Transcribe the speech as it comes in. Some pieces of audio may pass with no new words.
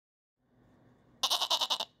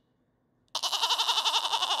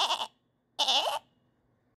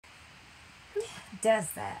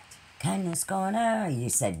does that? Kindness Corner. You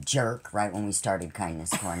said jerk right when we started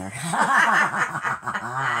Kindness Corner.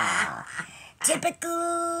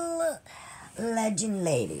 Typical legend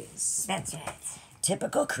ladies. That's right.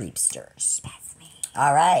 Typical creepsters. That's me.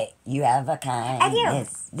 All right, you have a kindness. I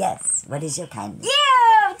do. Yes. What is your kindness?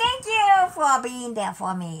 You! Thank you for being there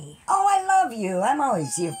for me. Oh, I love you. I'm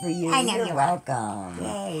always here for you. I know You're you are. welcome.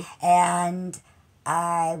 Yay. And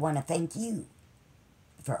I want to thank you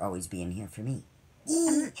for always being here for me.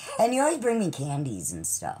 And you always bring me candies and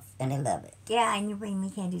stuff, and I love it. Yeah, and you bring me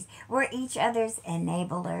candies. We're each other's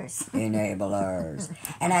enablers. Enablers.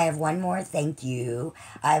 And I have one more thank you.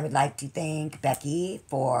 I would like to thank Becky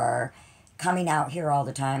for coming out here all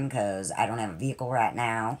the time because I don't have a vehicle right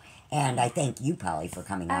now. And I thank you, Polly, for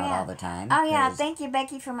coming out all the time. Oh, yeah. 'cause- Thank you,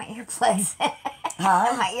 Becky, for my earplugs.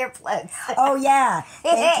 Huh? My earplugs. Oh, yeah.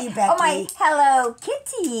 Thank you, Becky. Oh, my Hello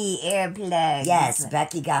Kitty earplugs. Yes,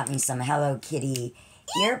 Becky got me some Hello Kitty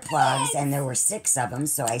earplugs, and there were 6 of them,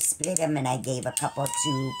 so I split them, and I gave a couple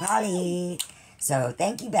to Polly. So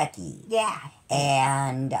thank you, Becky. Yeah.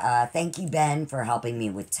 And thank you, Ben, for helping me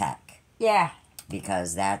with tech, Yeah.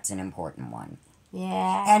 because that's an important one.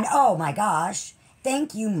 Yeah. And, oh, my gosh,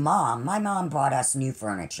 thank you, Mom. My mom bought us new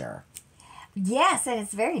furniture. Yes, and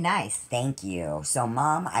it's very nice. Thank you. So,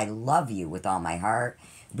 Mom, I love you with all my heart.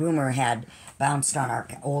 Boomer had bounced on our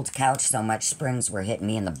old couch so much springs were hitting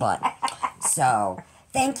me in the butt. So,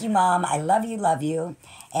 thank you, Mom. I love you, love you.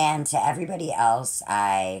 And to everybody else,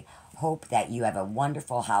 I hope that you have a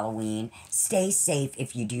wonderful Halloween. Stay safe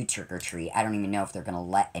if you do trick-or-treat. I don't even know if they're going to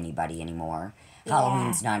let anybody anymore. Yeah.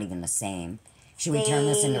 Halloween's not even the same. Should we turn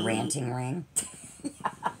this into Ranting Ring?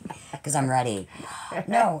 Because I'm ready.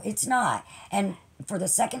 No, it's not. And for the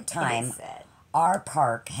second time, our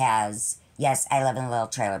park has, yes, I live in a little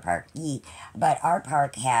trailer park, but our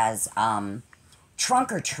park has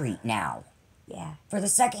trunk or treat now. Yeah. For the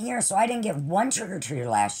second year. So I didn't get one trick-or-treater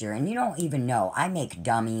last year. And you don't even know. I make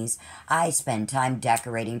dummies. I spend time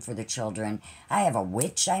decorating for the children. I have a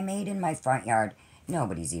witch I made in my front yard.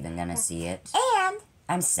 Nobody's even going to see it. And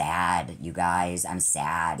I'm sad, you guys. I'm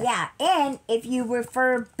sad. yeah, and if you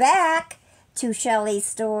refer back to Shelley's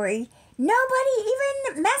story, nobody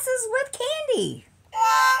even messes with candy.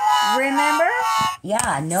 Remember?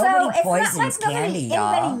 Yeah, nobody so poisons candy,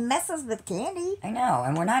 y'all. Anybody messes with candy. I know,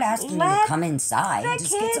 and we're not asking you to come inside.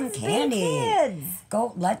 Just get some candy. Kids.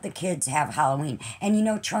 Go let the kids have Halloween. And you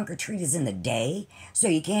know, trunk or treat is in the day, so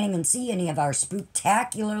you can't even see any of our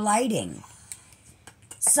spooktacular lighting.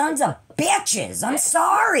 Sons of bitches, I'm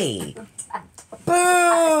sorry.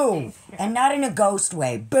 Boo! And not in a ghost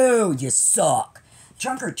way. Boo, you suck.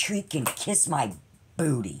 Trunk or treat can kiss my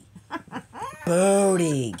booty.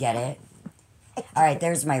 Booty, get it? All right,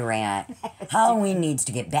 there's my rant. Halloween needs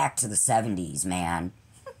to get back to the 70s, man.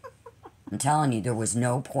 I'm telling you, there was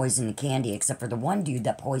no poison in candy except for the one dude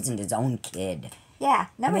that poisoned his own kid. Yeah,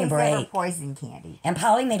 nobody's ever break. poisoned candy. And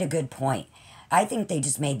Polly made a good point. I think they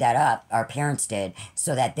just made that up, our parents did,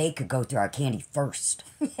 so that they could go through our candy first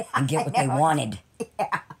and get what they wanted.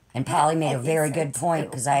 Yeah. And Polly made a very good point,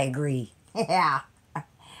 because I agree. Yeah.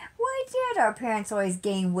 Why did our parents always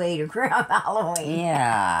gain weight around Halloween?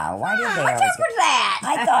 Yeah, why did they What's always up with that?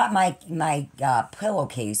 I thought my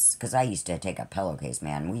pillowcase, because I used to take a pillowcase,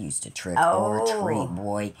 man. We used to trick or treat,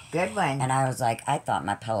 boy. Good one. And I was like, I thought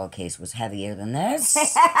my pillowcase was heavier than this.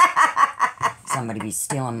 Somebody be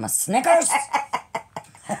stealing my Snickers.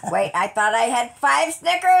 Wait, I thought I had 5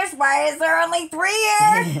 Snickers. Why is there only 3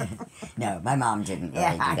 here? No, my mom didn't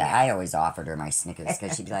really do that. I always offered her my Snickers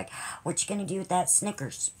because she'd be like, what you going to do with that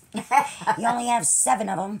Snickers? You only have 7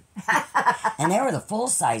 of them. And they were the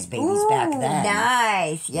full-size babies back then.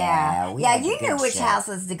 Nice. Yeah. we Yeah, had you good knew which shit.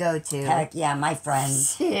 houses to go to. Heck yeah, my friend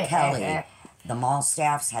Kelly, the mall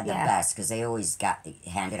staffs had the best because they always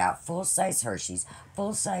handed out full-size Hershey's,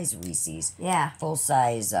 full-size Reese's,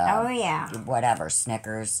 full-size, whatever,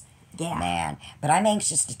 Snickers. Yeah. Man, but I'm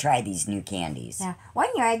anxious to try these new candies. Yeah. One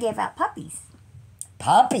year I gave out puppies.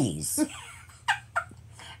 Puppies?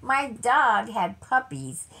 My dog had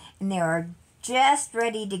puppies, and they were just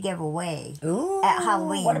ready to give away Ooh, at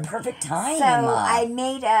Halloween. What a perfect time. So I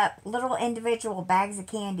made up little individual bags of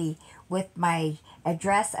candy with my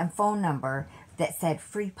address and phone number that said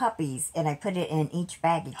free puppies, and I put it in each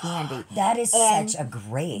bag of candy. That is and such a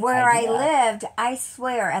great where idea. I lived, I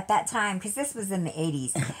swear at that time, because this was in the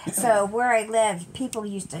 80s, so where I lived, people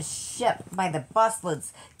used to ship by the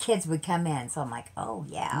busloads. Kids would come in, so I'm like, oh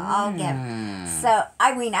yeah, I'll get. So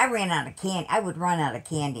I mean, I ran out of candy. I would run out of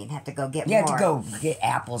candy and have to go get more. You have to go get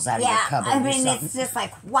apples out of your cupboard. I mean, or something. it's just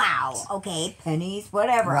like, wow, okay, pennies,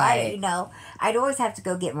 whatever. Right. I'd always have to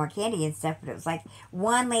go get more candy and stuff, but it was like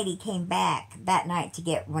one lady came back that night to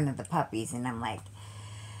get one of the puppies, and I'm like,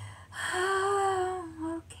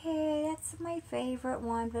 oh, okay, that's my favorite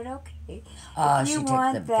one, but okay. Oh, if she you took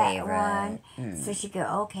want the that favorite. one, so she go,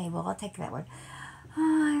 okay, well, I'll take that one. Oh,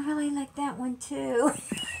 I really like that one too.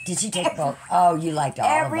 Did she take both? Oh, you liked all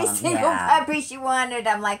Every of them. single Yeah. puppy she wanted,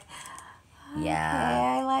 I'm like, okay,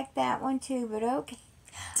 Yeah. I like that one too, but okay.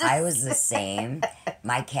 I was the same.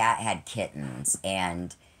 My cat had kittens,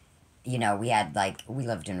 and you know, we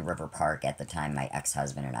lived in River Park at the time, my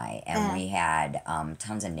ex-husband and I, and we had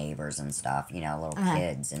tons of neighbors and stuff, you know, little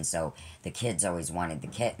kids, and so the kids always wanted the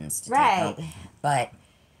kittens to take home. But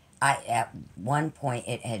at one point,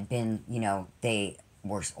 it had been, you know, they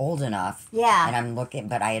were old enough, and I'm looking,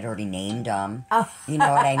 but I had already named them, you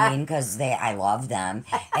know what I mean, because I love them,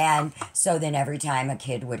 and so then every time a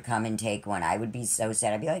kid would come and take one, I would be so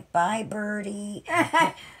sad. I'd be like, bye, Birdie.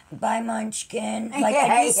 Bye, Munchkin. Like,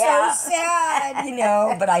 I'd be so sad, you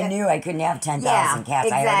know. But I knew I couldn't have 10,000 cats.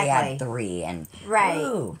 Exactly. I already had 3, and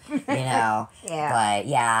ooh, you know. But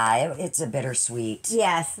yeah, it's a bittersweet.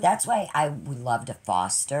 Yes. That's why I would love to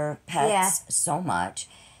foster pets so much.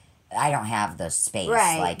 I don't have the space.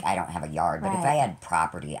 Like, I don't have a yard. But if I had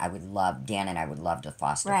property, Dan and I would love to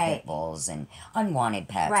foster pit bulls and unwanted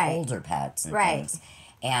pets, older pets and things.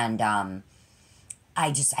 And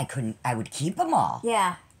I couldn't, I would keep them all.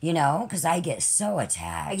 Yeah. You know, because I get so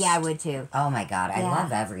attached. Yeah, I would too. Oh my God, I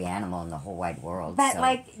love every animal in the whole wide world. But so.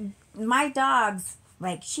 like, my dogs,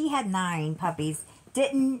 like, she had 9 puppies,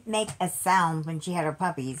 didn't make a sound when she had her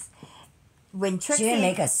puppies. When Trixie, she didn't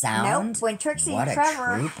make a sound? Nope. When Trixie What and a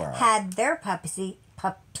Trevor trooper. had their pupsies.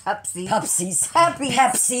 Pepsi's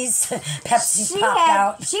She popped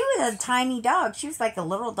out. She was a tiny dog. She was like a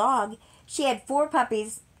little dog. She had 4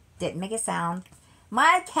 puppies, didn't make a sound.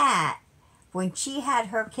 My cat, when she had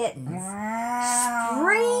her kittens,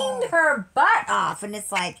 screamed her butt off, and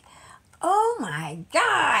it's like, oh my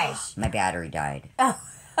gosh. My battery died. I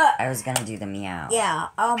was going to do the meow. Yeah,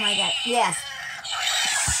 oh my God, yes.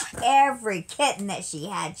 Every kitten that she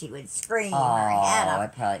had, she would scream her head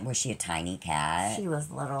off. Was she a tiny cat? She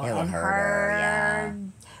was little. It would hurt her, yeah.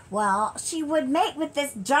 Well, she would mate with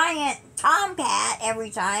this giant tomcat every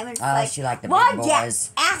time. And it's she liked the big boys. Yeah,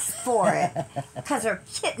 asked for it because her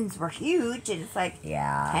kittens were huge, and it's like,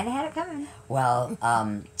 kind of had it coming. Well,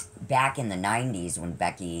 back in the 90s when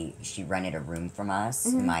Becky, she rented a room from us,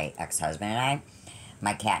 my ex-husband and I,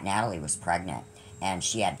 my cat Natalie was pregnant, and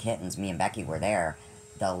she had kittens. Me and Becky were there.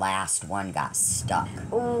 The last one got stuck.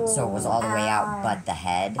 Ooh, so it was all the way out but the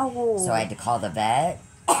head. So I had to call the vet.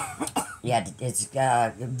 Yeah, it's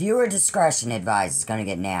viewer discretion advised. It's going to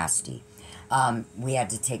get nasty. We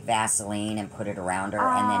had to take Vaseline and put it around her,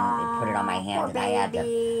 and then put it on my hand, and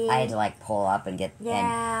I had to like pull up and get,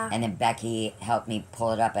 and then Becky helped me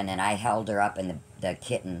pull it up, and then I held her up, and the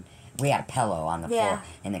kitten, we had a pillow on the floor,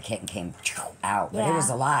 and the kitten came out, but it was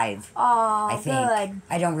alive. I think. Good.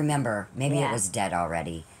 I don't remember. Maybe it was dead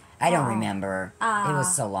already. I don't remember. It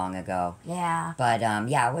was so long ago. Yeah. But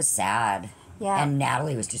yeah, it was sad. Yeah. And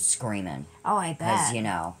Natalie was just screaming. Oh, I bet. Because, you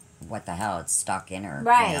know, what the hell, it's stuck in her.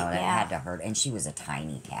 Right, You know, that had to hurt. And she was a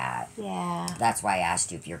tiny cat. Yeah. That's why I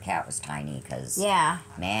asked you if your cat was tiny, because,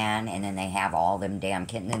 man, and then they have all them damn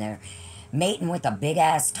kittens, and they're mating with a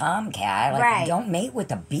big-ass tomcat. Like, don't mate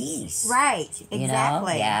with a beast. Right, exactly. You know?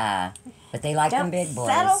 Yeah. But they like them big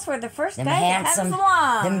boys. Settle for the first them guy handsome, that comes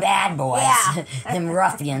along. them bad boys. Yeah. Them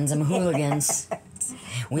ruffians, them hooligans.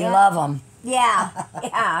 We love them. Yeah.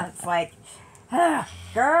 Yeah. It's like,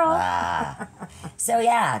 girl. So,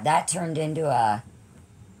 yeah, that turned into a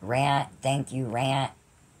rant, thank you rant,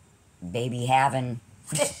 baby having,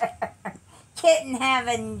 Kitten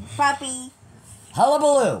having, puppy.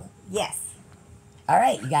 hullabaloo. Yes. All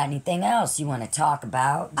right, you got anything else you want to talk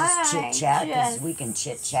about? Just chit-chat, because we can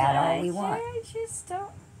chit-chat all we want. I just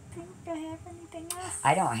don't think I have anything else.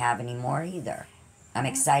 I don't have any more either. I'm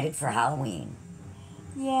excited for Halloween.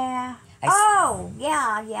 Yeah. Yeah,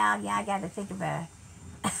 I got to think of a...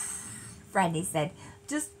 Brandy said,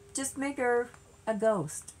 just make her a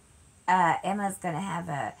ghost. Emma's going to have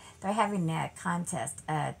they're having a contest,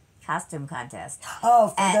 a costume contest.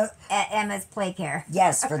 Oh, at Emma's Play Care.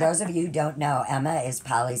 Yes, for those of you who don't know, Emma is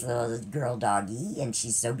Polly's little girl doggy, and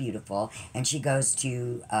she's so beautiful. And she goes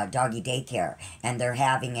to doggy daycare, and they're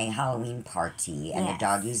having a Halloween party, and the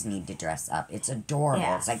doggies need to dress up. It's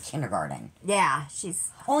adorable. It's like kindergarten. Yeah, she's...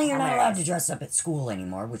 Only you're not allowed to dress up at school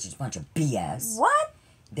anymore, which is a bunch of BS. What?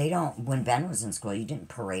 They don't... When Ben was in school, you didn't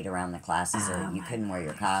parade around the classes, or you couldn't wear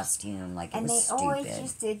your costume. Like, it was stupid. And they always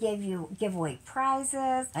used to give away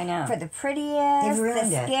prizes. I know. For the prettiest, They've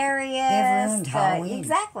ruined the it. scariest. They've ruined Halloween.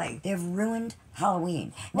 Exactly. They've ruined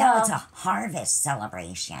Halloween. Now it's a harvest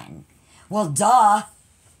celebration. Well, duh.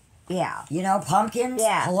 Yeah. You know, pumpkins.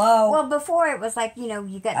 Yeah. Hello. Well, before it was like, you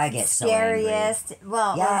got I the get so scariest.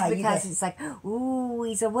 Well, Yeah, it was because it's like, ooh,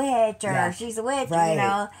 he's a witch or Yeah. she's a witch,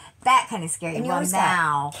 Right. that kind of scary. And you Well, always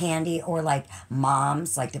now. got candy or like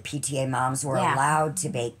moms, like the PTA moms were Yeah. allowed to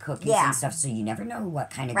bake cookies Yeah. and stuff, so you never know what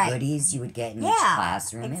kind of Right. goodies you would get in each Yeah,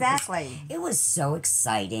 classroom. exactly. It was so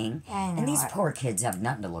exciting. I know And these it. poor kids have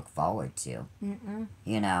nothing to look forward to. Mm-mm.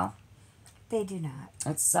 You know? They do not.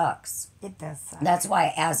 It sucks. It does suck. That's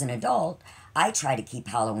why, as an adult, I try to keep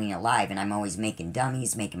Halloween alive, and I'm always making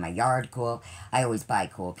dummies, making my yard cool. I always buy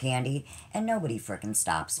cool candy, and nobody frickin'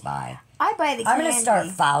 stops by. I buy the I'm candy. gonna start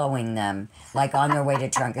following them, like on their way to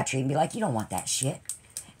trunk or treat, and be like, "You don't want that shit.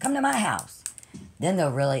 Come to my house." Then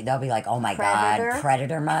they'll be like, "Oh my god,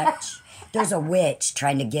 predator much?" There's a witch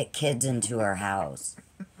trying to get kids into her house.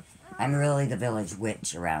 I'm really the village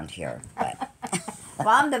witch around here, but. Well,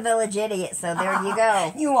 I'm the village idiot, so there you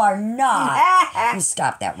go. You are not. You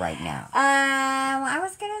stop that right now. I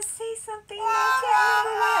was gonna say something. I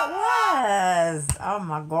can't remember what it was. Oh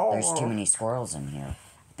my god. There's too many squirrels in here.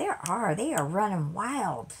 There are. They are running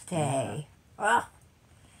wild today. Ugh.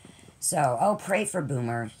 So, pray for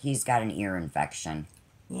Boomer. He's got an ear infection.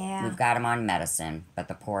 Yeah. We've got him on medicine, but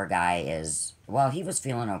the poor guy is. Well, he was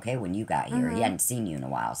feeling okay when you got here. He hadn't seen you in a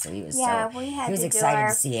while, so he was We had he was to excited do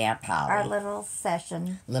to see Aunt Polly. our little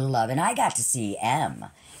session. Little love, and I got to see Em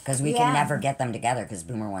because we can never get them together because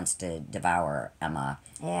Boomer wants to devour Emma.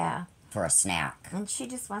 Yeah. For a snack. And she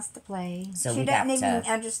just wants to play. So she we doesn't got even to-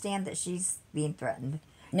 understand that she's being threatened.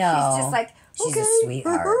 No, She's just like, she's okay, a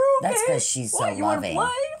sweetheart. okay, That's because she's so what, you wanna loving.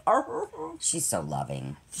 play? She's so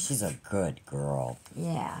loving. She's a good girl.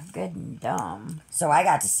 Yeah, good and dumb. So I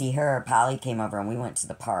got to see her. Polly came over and we went to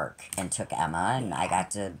the park and took Emma, and I got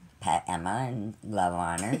to pet Emma and love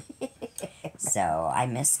on her. So I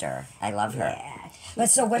missed her. I love her. Yeah. But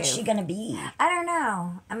so what's she gonna be? I don't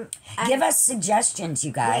know. Give us suggestions,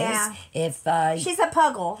 you guys. Yeah. If She's a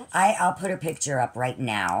puggle. I'll put her picture up right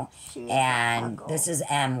now. She's a And puggle. this is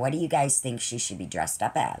Em. What do you guys think she should be dressed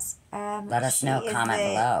up as? Let us She know. is Comment a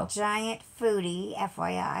below. Giant foodie,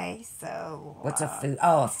 FYI. So What's a food?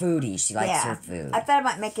 Oh, a foodie. She likes her food. I thought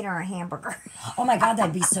about making her a hamburger. Oh my god,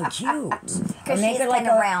 that'd be so cute. Or make she's her like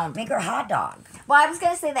kinda a round. Make her a hot dog. Well, I was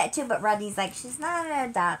gonna say that too, but Rodney's like, she's not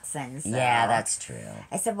a dachshund. So. Yeah, that's true.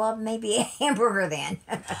 I said, well, maybe a hamburger then.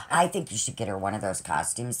 I think you should get her one of those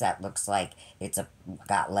costumes that looks like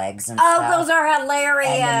got legs and Oh, stuff. those are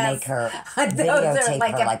hilarious. And then make her Those videotape are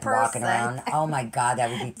like her a like walking person. around. Oh my god, that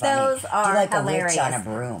would be funny. Those are Do like hilarious. a witch on a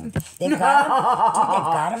broom. They've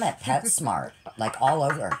got them at PetSmart, like all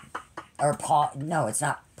over. Or no, it's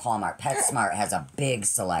not Walmart. PetSmart has a big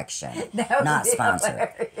selection. That would Not be sponsored.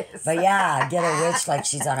 hilarious. But yeah, get a witch like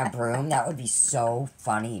she's on a broom. That would be so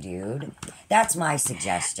funny, dude. That's my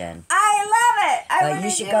suggestion. I love it. I But want you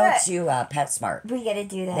to should do go it. to PetSmart. We gotta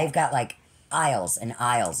do that. They've got like aisles and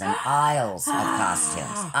aisles and aisles of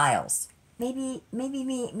costumes. Aisles. Maybe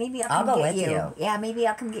I'll I'll come go get with you. Yeah, maybe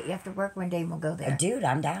I'll come get you after work one day and we'll go there. Dude,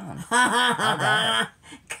 I'm down.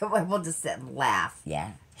 Come on, we'll just sit and laugh.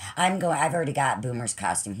 Yeah. I've already got Boomer's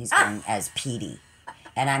costume. He's going as Petey.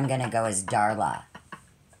 And I'm going to go as Darla.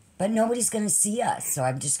 But nobody's going to see us. So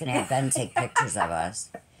I'm just going to have Ben take pictures of us.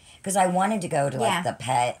 Because I wanted to go to like the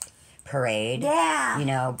pet parade. Yeah. You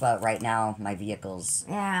know, but right now my vehicle's,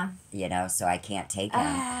 Yeah. you know, so I can't take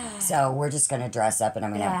him. So we're just going to dress up and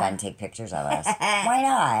I'm going to have Ben take pictures of us. Why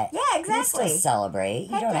not? Yeah, exactly. Let's celebrate.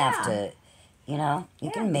 You don't have to, you know, you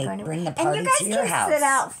can bring the party and you to guys your can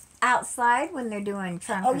house. sit outside when they're doing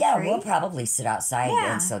trunk Oh or yeah, treat. we'll probably sit outside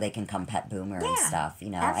Yeah. and so they can come pet Boomer and Yeah, stuff,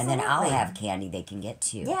 you know. And then I'll absolutely. have candy they can get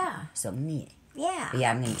too. Yeah. So me. Yeah. But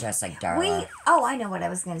yeah, I'm gonna dress like Darla. I know what I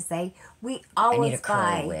was gonna say. We I always need a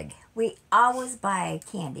curly wig. We always buy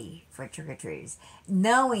candy for trick or treaters,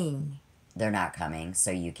 knowing They're not coming,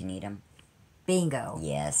 so you can eat them. bingo.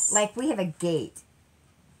 Yes. Like we have a gate.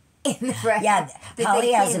 In the front Yeah, that they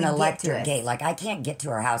Holly can't has an even get to electric us. gate. Like I can't get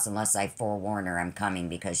to her house unless I forewarn her I'm coming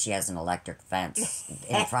because she has an electric fence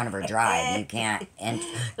in front of her drive. You can't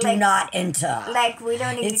do not enter. Like we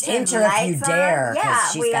don't even It's turn enter the if you lights dare on. because Yeah,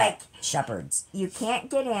 she's we got shepherds. you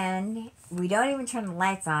can't get in. We don't even turn the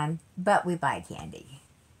lights on, but we buy candy.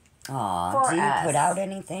 Aw, For do you us. put out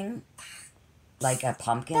anything? Like a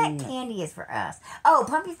pumpkin? That candy is for us. Oh,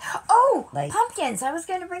 pumpkins. Oh, Like- pumpkins. I was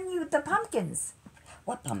going to bring you the pumpkins.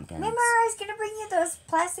 What pumpkins? Remember, I was going to bring you those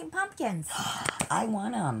plastic pumpkins. I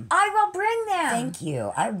want them. I will bring them. Thank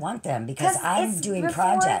you. I want them because 'Cause I'm it's doing before-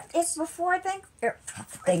 projects. It's before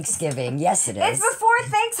Thanksgiving. Yes, it It's is. before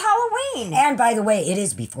thanks Halloween. And by the way, it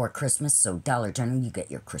is before Christmas, so Dollar General, you get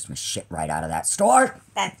your Christmas shit right out of that store.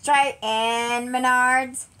 That's right. And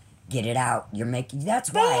Menards. Get it out. You're making. That's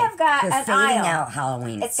They why have got they're an fading aisle. out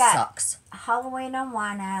Halloween. It's got sucks. Halloween on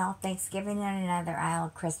one aisle, Thanksgiving on another aisle,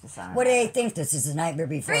 Christmas on another. What do they think? This is the Nightmare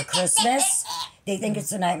Before Christmas? They think it's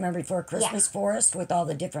the Nightmare Before Christmas for us with all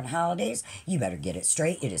the different holidays. You better get it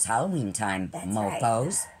straight. It is Halloween time, That's mofos.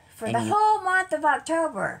 right. For the whole month of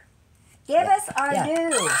October. Give us our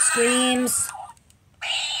due. Screams,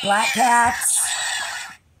 black cats,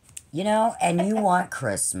 you know, and you want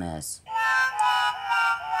Christmas.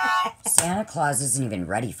 Santa Claus isn't even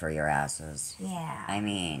ready for your asses. Yeah. I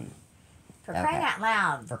mean, For crying out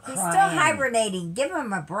loud. For He's crying. still hibernating. Give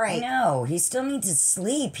him a break. no, he still needs to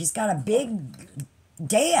sleep. He's got a big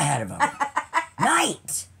day ahead of him.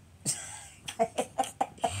 Night.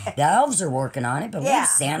 The elves are working on it, but leave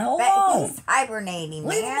Santa alone. He's hibernating,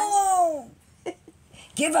 Leave him man. alone.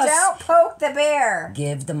 Give us. Don't poke the bear.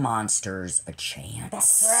 Give the monsters a chance.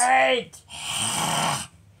 That's right.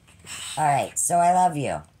 All right, so I love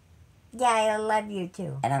you, Yeah, I love you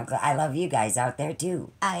too. and I love you guys out there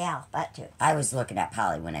too. Oh, yeah, that too. I was looking at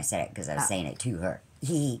Polly when I said it because I was saying it to her.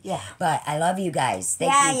 Yeah. But I love you guys.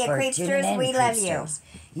 Thank Yeah, you you for creepsters, tuning in. we love you. creepsters.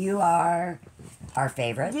 You are our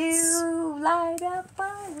favorites. You light up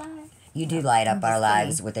our life. You do light up our just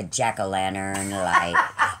lives kidding. with a jack-o'-lantern light.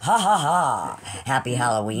 Ha ha ha. Happy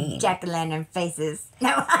Halloween. Jack-o'-lantern faces.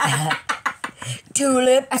 No.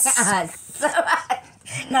 Tulips. So,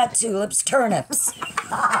 Not tulips, turnips.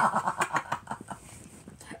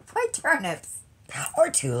 why turnips? Or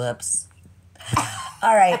tulips.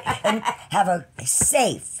 All right. And have a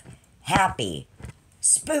safe, happy,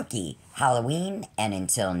 spooky Halloween. And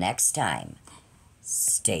until next time,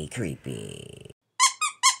 stay creepy.